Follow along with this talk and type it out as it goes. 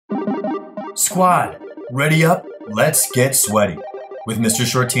Squad, ready up, let's get sweaty with Mr.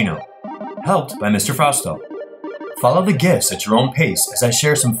 Sciortino, helped by Mr. Fausto. Follow the GIFs at your own pace as I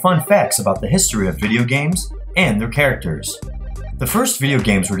share some fun facts about the history of video games and their characters. The first video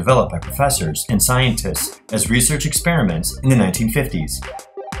games were developed by professors and scientists as research experiments in the 1950s.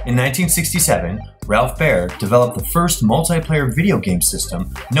 In 1967, Ralph Baer developed the first multiplayer video game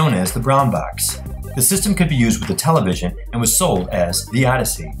system known as the Brown Box. The system could be used with a television and was sold as the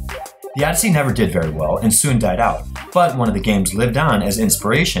Odyssey. The Odyssey never did very well and soon died out, but one of the games lived on as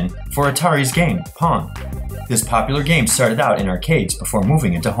inspiration for Atari's game, Pong. This popular game started out in arcades before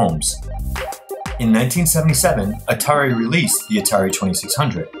moving into homes. In 1977, Atari released the Atari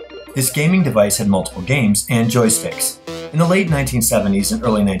 2600. This gaming device had multiple games and joysticks. In the late 1970s and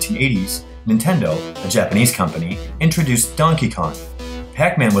early 1980s, Nintendo, a Japanese company, introduced Donkey Kong.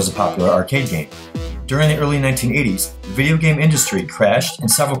 Pac-Man was a popular arcade game. During the early 1980s, the video game industry crashed and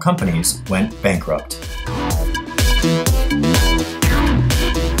several companies went bankrupt.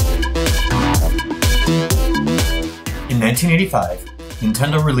 In 1985,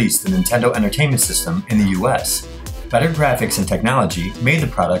 Nintendo released the Nintendo Entertainment System in the US. Better graphics and technology made the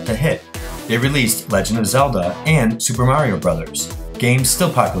product a hit. They released Legend of Zelda and Super Mario Bros., games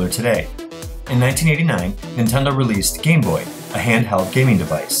still popular today. In 1989, Nintendo released Game Boy, a handheld gaming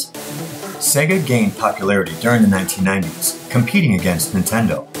device. Sega gained popularity during the 1990s, competing against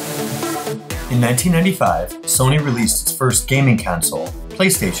Nintendo. In 1995, Sony released its first gaming console,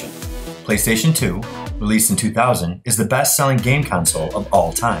 PlayStation. PlayStation 2, released in 2000, is the best-selling game console of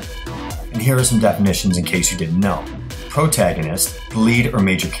all time. And here are some definitions in case you didn't know. Protagonist, the lead or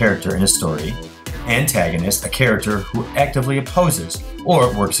major character in a story. Antagonist, a character who actively opposes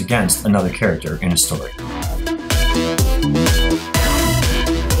or works against another character in a story.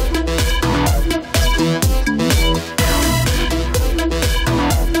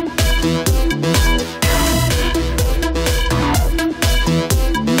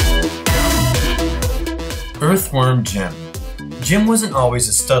 Earthworm Jim. Jim wasn't always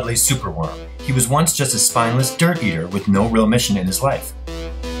a studly superworm. He was once just a spineless dirt eater with no real mission in his life.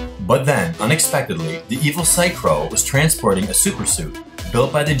 But then, unexpectedly, the evil Sciortino was transporting a supersuit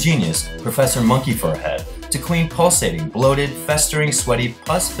built by the genius Professor Monkey for a Head to Queen Pulsating, bloated, festering, sweaty,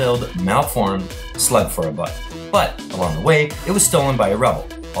 pus-filled, malformed slug for a butt. But, along the way, it was stolen by a rebel.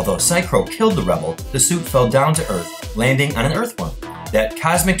 Although Sciortino killed the rebel, the suit fell down to Earth, landing on an earthworm. That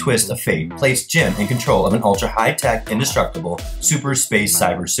cosmic twist of fate placed Jim in control of an ultra-high-tech, indestructible, super space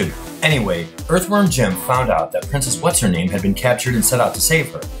cyber suit. Anyway, Earthworm Jim found out that Princess What's-Her-Name had been captured and set out to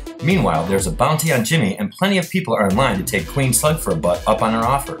save her. Meanwhile, there's a bounty on Jimmy and plenty of people are in line to take Queen Slug-for-a-Butt up on her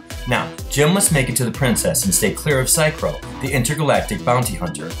offer. Now, Jim must make it to the princess and stay clear of Sciortino, the intergalactic bounty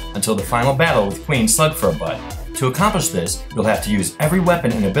hunter, until the final battle with Queen Slug-for-a-Butt. To accomplish this, you'll have to use every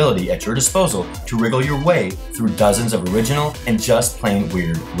weapon and ability at your disposal to wriggle your way through dozens of original and just plain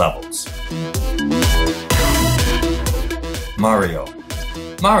weird levels. Mario.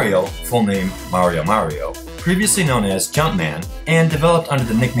 Mario, full name Mario, previously known as Jumpman and developed under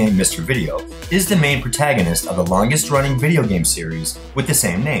the nickname Mr. Video, is the main protagonist of the longest-running video game series with the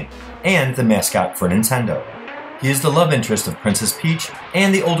same name, and the mascot for Nintendo. He is the love interest of Princess Peach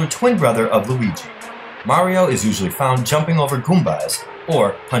and the older twin brother of Luigi. Mario is usually found jumping over Goombas,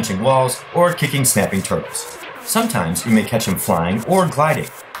 or punching walls, or kicking snapping turtles. Sometimes you may catch him flying or gliding.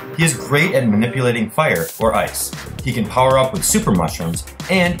 He is great at manipulating fire or ice. He can power up with super mushrooms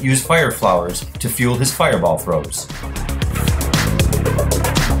and use fire flowers to fuel his fireball throws.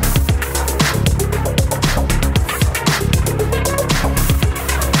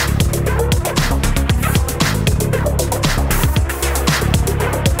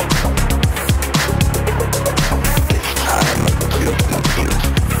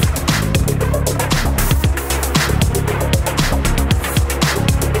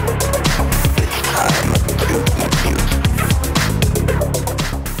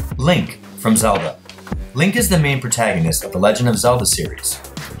 Link from Zelda. Link is the main protagonist of the Legend of Zelda series.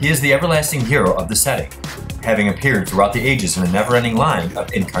 He is the everlasting hero of the setting, having appeared throughout the ages in a never-ending line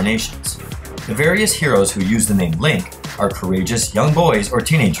of incarnations. The various heroes who use the name Link are courageous young boys or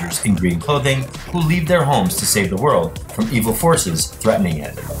teenagers in green clothing who leave their homes to save the world from evil forces threatening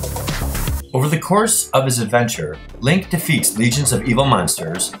it. Over the course of his adventure, Link defeats legions of evil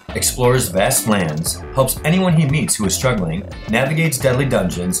monsters, explores vast lands, helps anyone he meets who is struggling, navigates deadly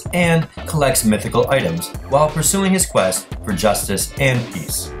dungeons, and collects mythical items while pursuing his quest for justice and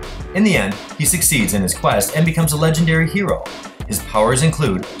peace. In the end, he succeeds in his quest and becomes a legendary hero. His powers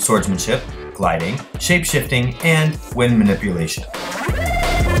include swordsmanship, gliding, shape-shifting, and wind manipulation.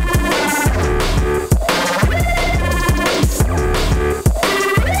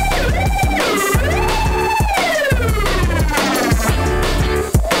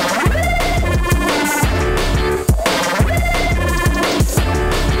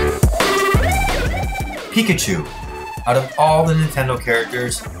 Pikachu. Out of all the Nintendo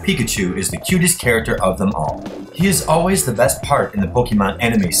characters, Pikachu is the cutest character of them all. He is always the best part in the Pokemon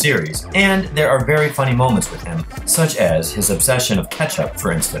anime series, and there are very funny moments with him, such as his obsession of ketchup,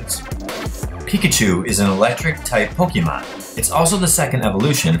 for instance. Pikachu is an electric-type Pokemon. It's also the second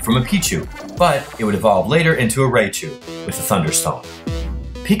evolution from a Pichu, but it would evolve later into a Raichu with a Thunderstone.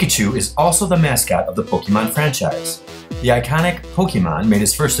 Pikachu is also the mascot of the Pokemon franchise. The iconic Pokemon made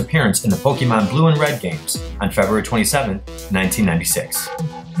his first appearance in the Pokemon Blue and Red games on February 27, 1996.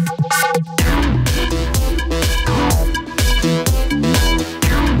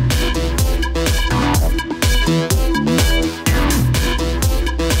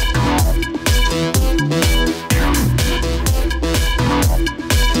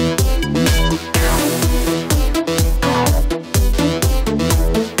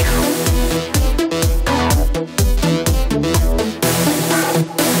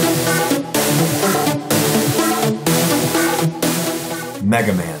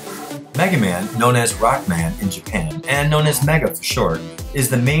 Mega Man. Mega Man, known as Rockman in Japan and known as Mega for short, is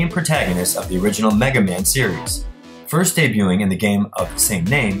the main protagonist of the original Mega Man series, first debuting in the game of the same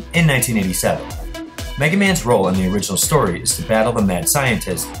name in 1987. Mega Man's role in the original story is to battle the mad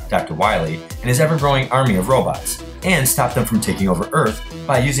scientist, Dr. Wily, and his ever-growing army of robots, and stop them from taking over Earth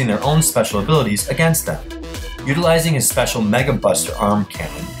by using their own special abilities against them. Utilizing his special Mega Buster arm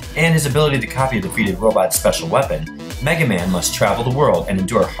cannon and his ability to copy a defeated robot's special weapon, Mega Man must travel the world and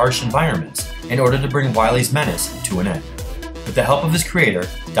endure harsh environments in order to bring Wily's menace to an end. With the help of his creator,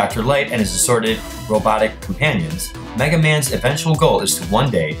 Dr. Light, and his assorted robotic companions, Mega Man's eventual goal is to one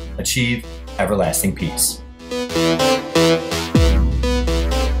day achieve everlasting peace.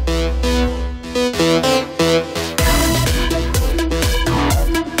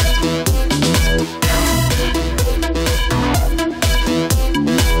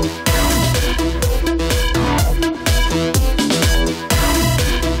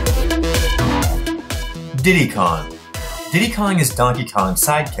 Diddy Kong. Diddy Kong is Donkey Kong's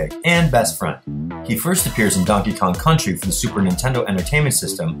sidekick and best friend. He first appears in Donkey Kong Country for the Super Nintendo Entertainment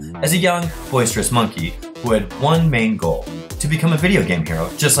System as a young, boisterous monkey who had one main goal: to become a video game hero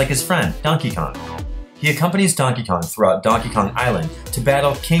just like his friend, Donkey Kong. He accompanies Donkey Kong throughout Donkey Kong Island to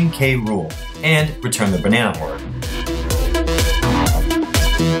battle King K. Rool and return the Banana Horde.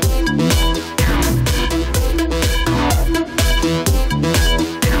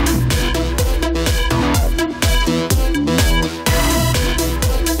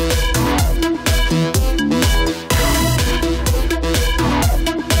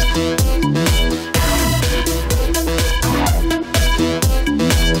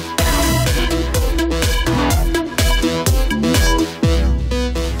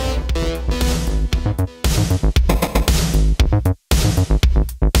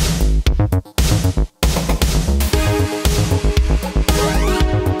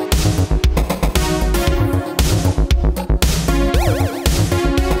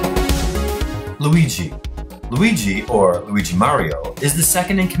 Luigi. Luigi, or Luigi Mario, is the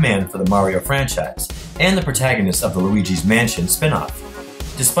second in command for the Mario franchise, and the protagonist of the Luigi's Mansion spin-off.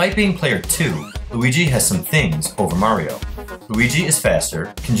 Despite being player 2, Luigi has some things over Mario. Luigi is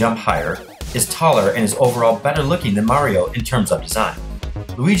faster, can jump higher, is taller, and is overall better looking than Mario in terms of design.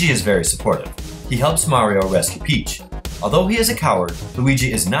 Luigi is very supportive. He helps Mario rescue Peach. Although he is a coward,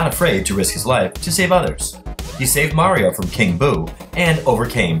 Luigi is not afraid to risk his life to save others. He saved Mario from King Boo and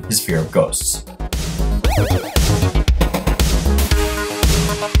overcame his fear of ghosts.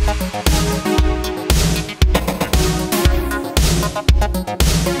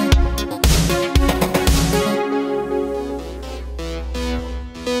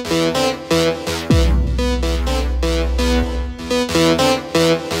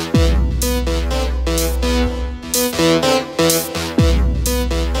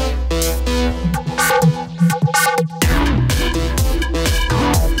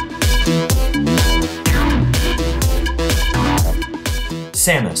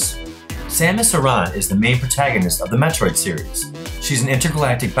 Samus. Samus Aran is the main protagonist of the Metroid series. She's an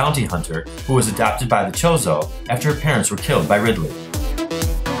intergalactic bounty hunter who was adopted by the Chozo after her parents were killed by Ridley.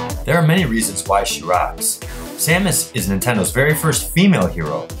 There are many reasons why she rocks. Samus is Nintendo's very first female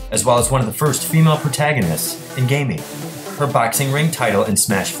hero, as well as one of the first female protagonists in gaming. Her boxing ring title in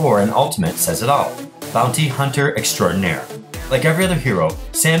Smash 4 and Ultimate says it all: Bounty Hunter Extraordinaire. Like every other hero,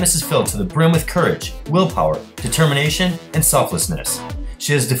 Samus is filled to the brim with courage, willpower, determination, and selflessness.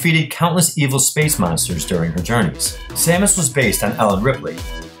 She has defeated countless evil space monsters during her journeys. Samus was based on Ellen Ripley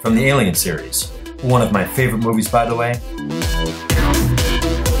from the Alien series, one of my favorite movies, by the way.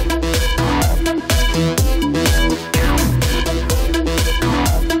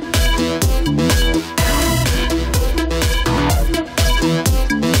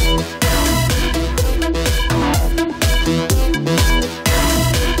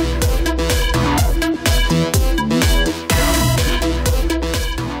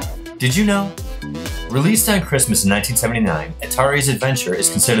 Did you know? Released on Christmas in 1979, Atari's Adventure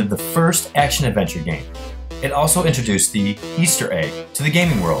is considered the first action-adventure game. It also introduced the Easter egg to the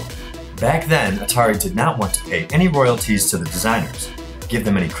gaming world. Back then, Atari did not want to pay any royalties to the designers, give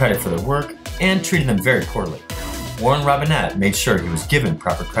them any credit for their work, and treated them very poorly. Warren Robinett made sure he was given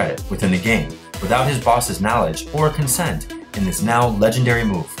proper credit within the game without his boss's knowledge or consent in this now legendary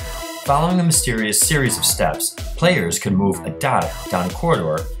move. Following a mysterious series of steps, players could move a dot down a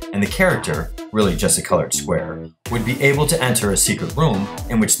corridor, and the character, really just a colored square, would be able to enter a secret room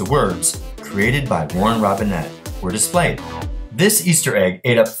in which the words, "Created by Warren Robinett," were displayed. This Easter egg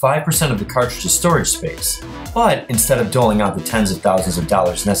ate up 5% of the cartridge's storage space, but instead of doling out the tens of thousands of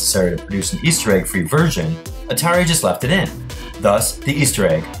dollars necessary to produce an Easter egg-free version, Atari just left it in. Thus, the Easter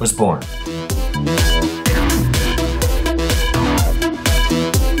egg was born.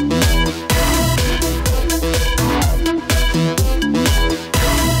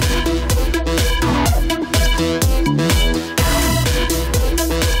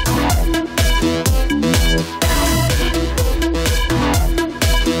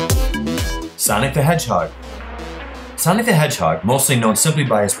 Sonic the Hedgehog. Sonic the Hedgehog, mostly known simply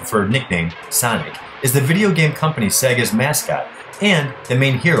by his preferred nickname, Sonic, is the video game company Sega's mascot and the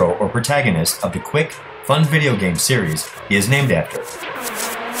main hero or protagonist of the quick, fun video game series he is named after.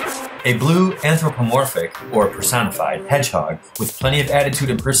 A blue, anthropomorphic, or personified, hedgehog with plenty of attitude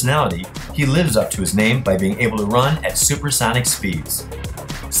and personality, he lives up to his name by being able to run at supersonic speeds.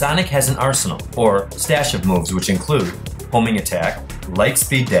 Sonic has an arsenal, or stash of moves which include homing attack, light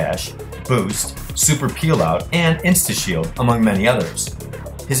speed dash, boost, super peel out, and insta-shield, among many others.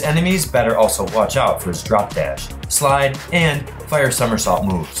 His enemies better also watch out for his drop dash, slide, and fire somersault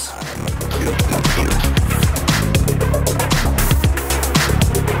moves.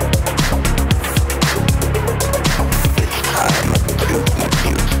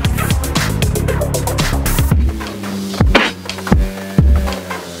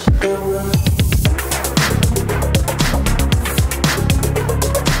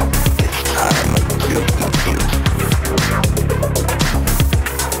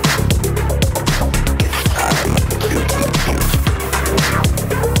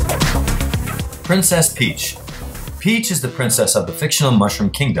 Princess Peach. Peach is the princess of the fictional Mushroom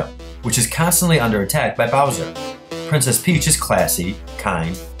Kingdom, which is constantly under attack by Bowser. Princess Peach is classy,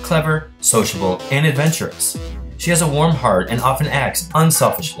 kind, clever, sociable, and adventurous. She has a warm heart and often acts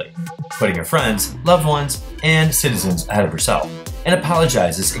unselfishly, putting her friends, loved ones, and citizens ahead of herself, and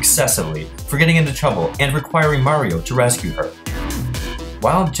apologizes excessively for getting into trouble and requiring Mario to rescue her.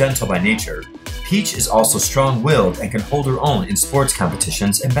 While gentle by nature, Peach is also strong-willed and can hold her own in sports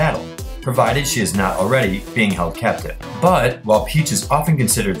competitions and battle, provided she is not already being held captive. But while Peach is often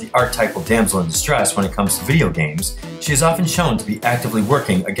considered the archetypal damsel in distress when it comes to video games, she is often shown to be actively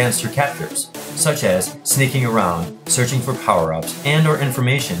working against her captors, such as sneaking around, searching for power-ups and/or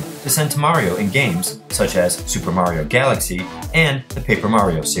information to send to Mario in games such as Super Mario Galaxy and the Paper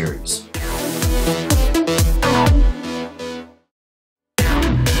Mario series.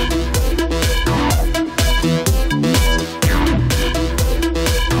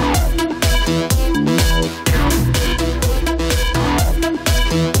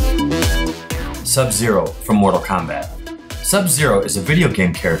 Sub-Zero from Mortal Kombat. Sub-Zero is a video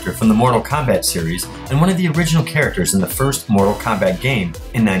game character from the Mortal Kombat series and one of the original characters in the first Mortal Kombat game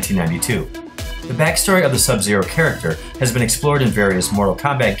in 1992. The backstory of the Sub-Zero character has been explored in various Mortal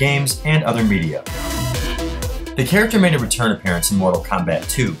Kombat games and other media. The character made a return appearance in Mortal Kombat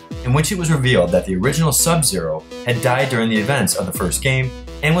 2, in which it was revealed that the original Sub-Zero had died during the events of the first game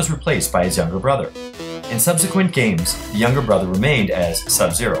and was replaced by his younger brother. In subsequent games, the younger brother remained as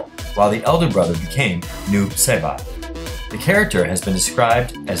Sub-Zero, while the elder brother became Noob Saibot. The character has been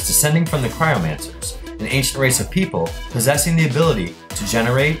described as descending from the Cryomancers, an ancient race of people possessing the ability to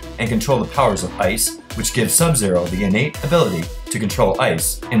generate and control the powers of ice, which gives Sub-Zero the innate ability to control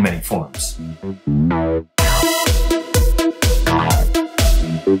ice in many forms.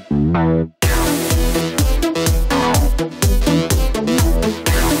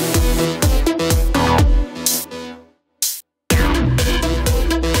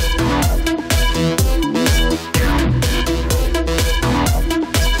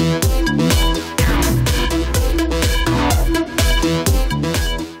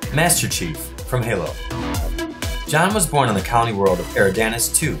 Master Chief from Halo. John was born on the colony world of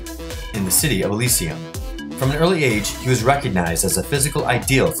Eridanus II, in the city of Elysium. From an early age, he was recognized as a physical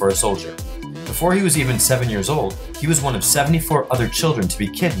ideal for a soldier. Before he was even 7 years old, he was one of 74 other children to be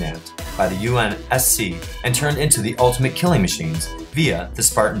kidnapped by the UNSC and turned into the ultimate killing machines via the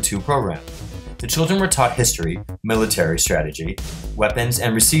Spartan 2 program. The children were taught history, military strategy, weapons,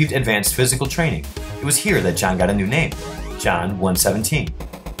 and received advanced physical training. It was here that John got a new name, John 117.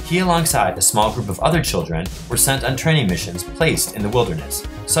 He, alongside a small group of other children, were sent on training missions placed in the wilderness,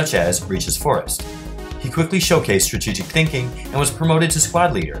 such as Reach's Forest. He quickly showcased strategic thinking and was promoted to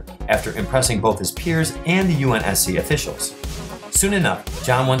squad leader after impressing both his peers and the UNSC officials. Soon enough,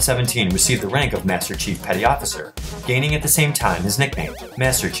 John 117 received the rank of Master Chief Petty Officer, gaining at the same time his nickname,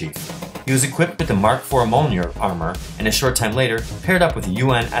 Master Chief. He was equipped with the Mark IV Mjolnir armor and a short time later paired up with the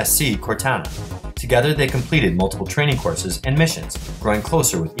UNSC Cortana. Together they completed multiple training courses and missions, growing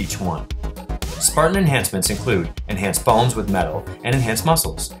closer with each one. Spartan enhancements include enhanced bones with metal and enhanced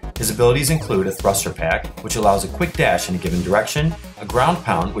muscles. His abilities include a thruster pack, which allows a quick dash in a given direction, a ground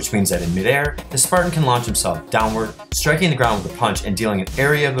pound, which means that in midair, the Spartan can launch himself downward, striking the ground with a punch and dealing an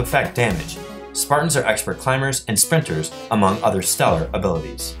area of effect damage. Spartans are expert climbers and sprinters, among other stellar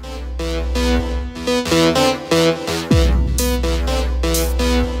abilities.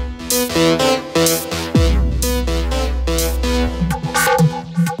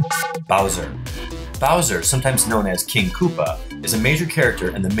 Bowser. Bowser, sometimes known as King Koopa, is a major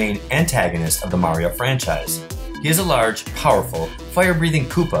character and the main antagonist of the Mario franchise. He is a large, powerful, fire-breathing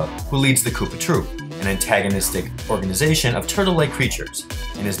Koopa who leads the Koopa Troop, an antagonistic organization of turtle-like creatures,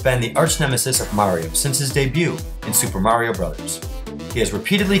 and has been the arch-nemesis of Mario since his debut in Super Mario Bros. He has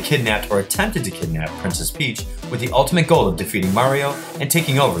repeatedly kidnapped or attempted to kidnap Princess Peach with the ultimate goal of defeating Mario and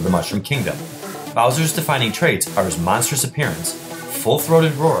taking over the Mushroom Kingdom. Bowser's defining traits are his monstrous appearance,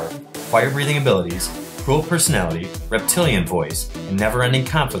 full-throated roar, fire-breathing abilities, cruel personality, reptilian voice, and never-ending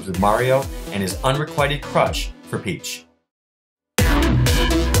conflict with Mario and his unrequited crush for Peach.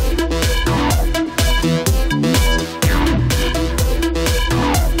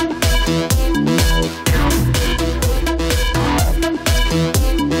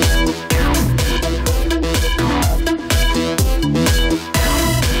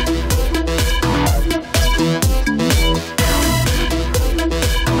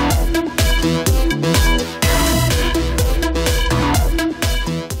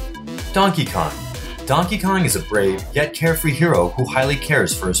 Donkey Kong. Donkey Kong is a brave, yet carefree hero who highly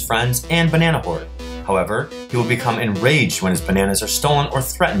cares for his friends and Banana Horde. However, he will become enraged when his bananas are stolen or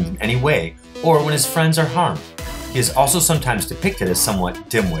threatened in any way, or when his friends are harmed. He is also sometimes depicted as somewhat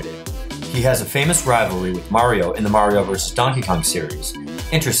dim-witted. He has a famous rivalry with Mario in the Mario vs. Donkey Kong series.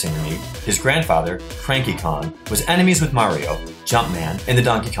 Interestingly, his grandfather, Cranky Kong, was enemies with Mario, Jumpman, in the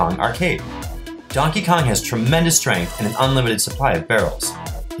Donkey Kong arcade. Donkey Kong has tremendous strength and an unlimited supply of barrels.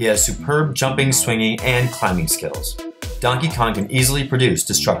 He has superb jumping, swinging, and climbing skills. Donkey Kong can easily produce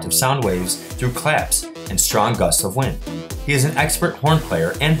destructive sound waves through claps and strong gusts of wind. He is an expert horn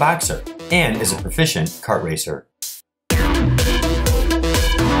player and boxer, and is a proficient kart racer.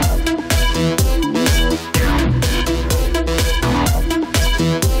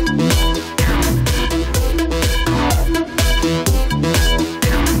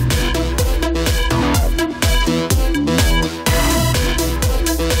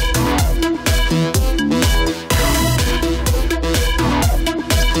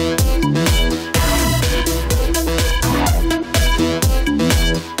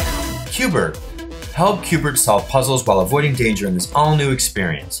 Q*bert. Help Q*bert solve puzzles while avoiding danger in this all-new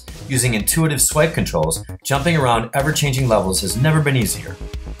experience. Using intuitive swipe controls, jumping around ever-changing levels has never been easier.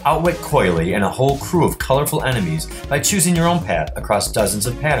 Outwit Coily and a whole crew of colorful enemies by choosing your own path across dozens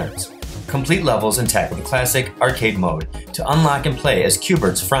of patterns. Complete levels and tackle the classic arcade mode to unlock and play as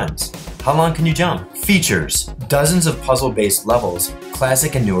Q*bert's friends. How long can you jump? Features. Dozens of puzzle-based levels,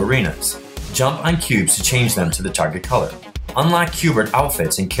 classic and new arenas. Jump on cubes to change them to the target color. Unlock Q*bert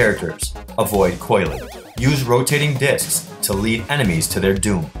outfits and characters. Avoid Coily. Use rotating discs to lead enemies to their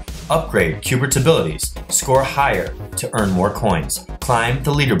doom. Upgrade Q*bert's abilities. Score higher to earn more coins. Climb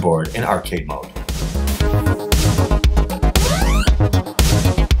the leaderboard in arcade mode.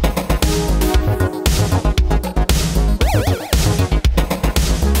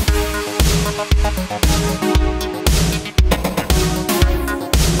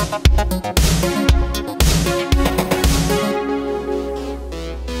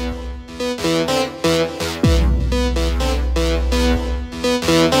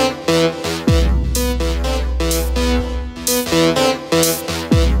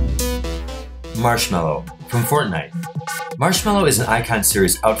 Marshmallow from Fortnite. Marshmallow is an Icon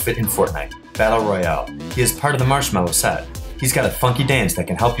Series outfit in Fortnite Battle Royale. He is part of the Marshmallow set. He's got a funky dance that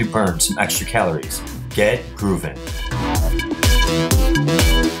can help you burn some extra calories. Get groovin'.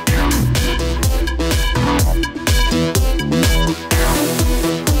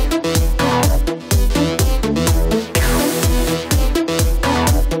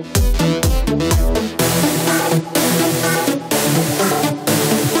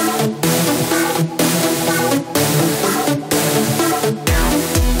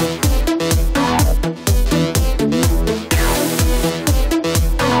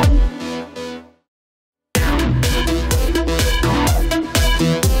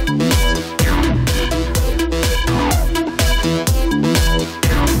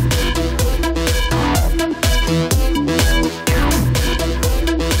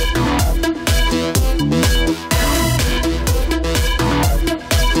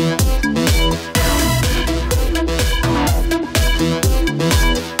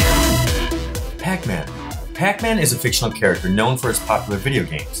 Pac-Man is a fictional character known for his popular video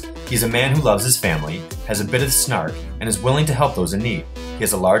games. He's a man who loves his family, has a bit of snark, and is willing to help those in need. He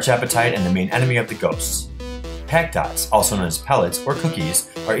has a large appetite and the main enemy of the ghosts. Pac Dots, also known as pellets or cookies,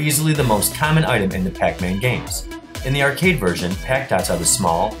 are easily the most common item in the Pac-Man games. In the arcade version, Pac Dots are the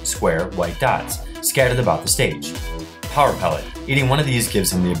small, square, white dots, scattered about the stage. Power Pellet. Eating one of these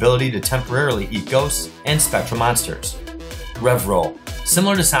gives him the ability to temporarily eat ghosts and spectral monsters. Rev Roll.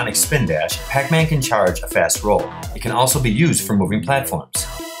 Similar to Sonic's Spin Dash, Pac-Man can charge a fast roll. It can also be used for moving platforms.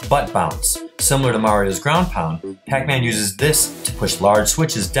 Butt Bounce. Similar to Mario's Ground Pound, Pac-Man uses this to push large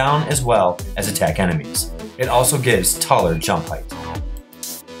switches down as well as attack enemies. It also gives taller jump height.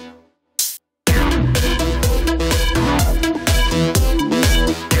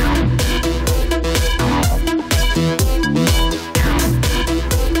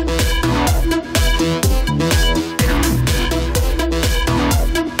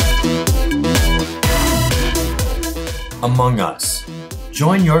 Among Us.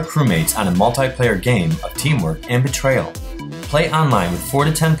 Join your crewmates on a multiplayer game of teamwork and betrayal. Play online with 4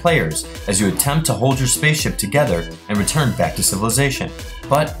 to 10 players as you attempt to hold your spaceship together and return back to civilization.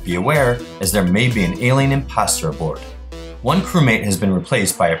 But be aware, as there may be an alien imposter aboard. One crewmate has been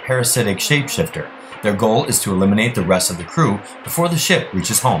replaced by a parasitic shapeshifter. Their goal is to eliminate the rest of the crew before the ship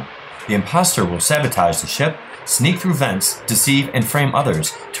reaches home. The imposter will sabotage the ship, sneak through vents, deceive and frame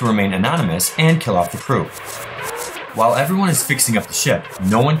others to remain anonymous and kill off the crew. While everyone is fixing up the ship,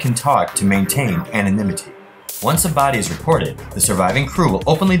 no one can talk to maintain anonymity. Once a body is reported, the surviving crew will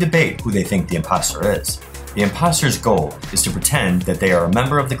openly debate who they think the imposter is. The imposter's goal is to pretend that they are a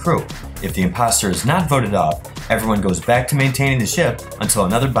member of the crew. If the imposter is not voted off, everyone goes back to maintaining the ship until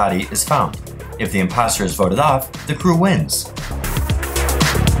another body is found. If the imposter is voted off, the crew wins.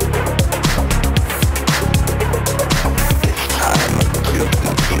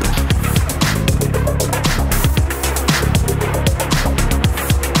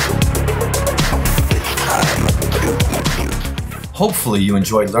 Hopefully you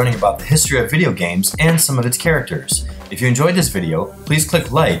enjoyed learning about the history of video games and some of its characters. If you enjoyed this video, please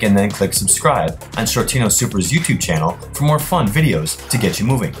click like and then click subscribe on Sciortino Super's YouTube channel for more fun videos to get you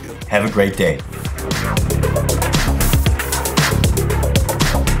moving. Have a great day.